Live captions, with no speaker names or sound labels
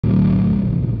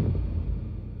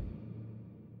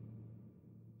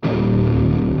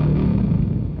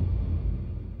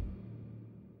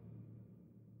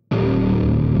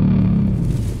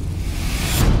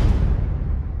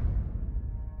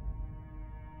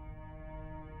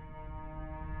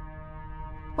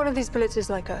One of these bullets is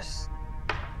like us,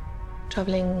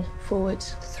 traveling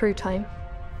forwards through time.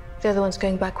 The other one's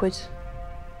going backwards.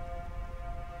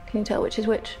 Can you tell which is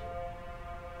which?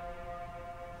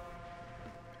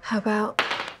 How about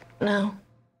now?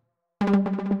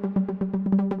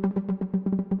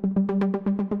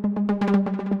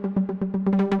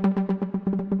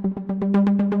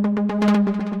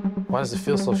 Why does it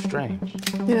feel so strange?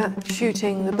 You're not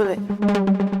shooting the bullet.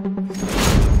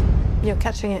 You're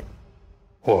catching it.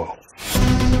 Whoa.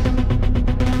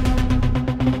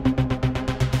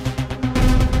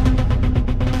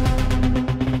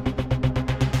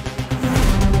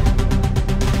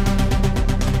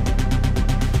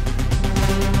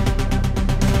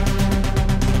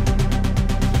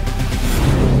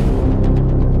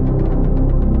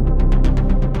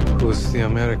 Who's the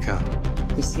American?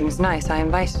 He seems nice. I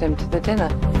invited him to the dinner.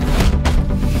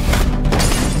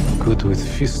 Good with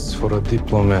fists for a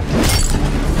diplomat.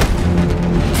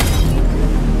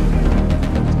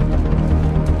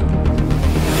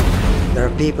 There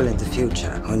are people in the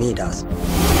future who need us.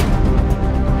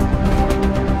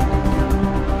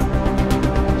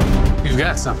 You've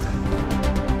got something.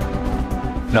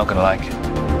 Not gonna like it.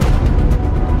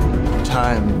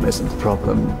 Time isn't the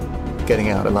problem. Getting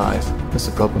out alive is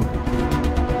the problem.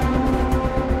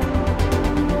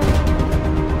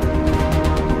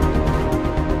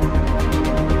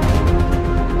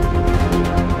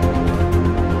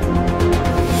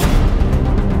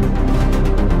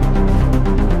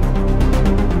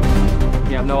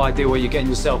 You have no idea what you're getting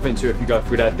yourself into if you go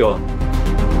through that door.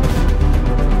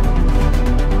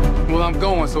 Well, I'm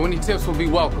going, so any tips will be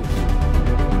welcome.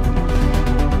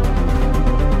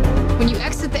 When you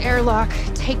exit the airlock,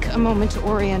 take a moment to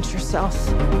orient yourself.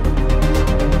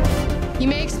 You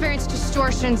may experience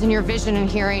distortions in your vision and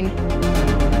hearing.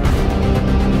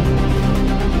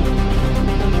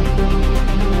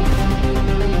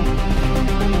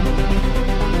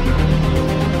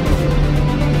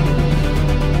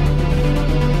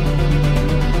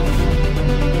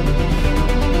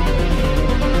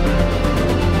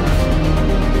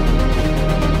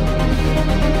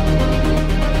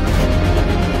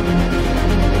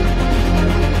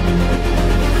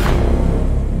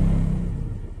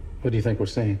 What do you think we're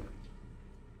seeing?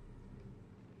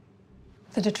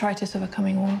 The detritus of a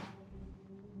coming war.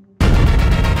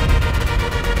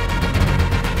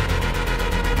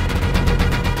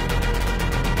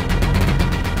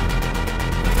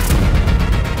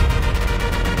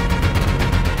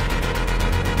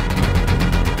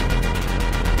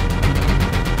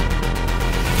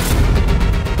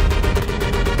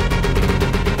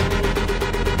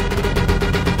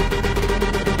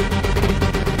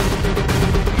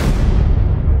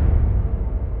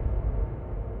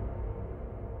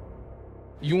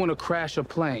 You want to crash a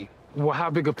plane? Well, how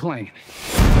big a plane?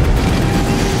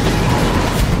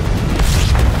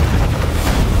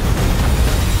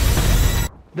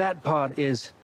 That part is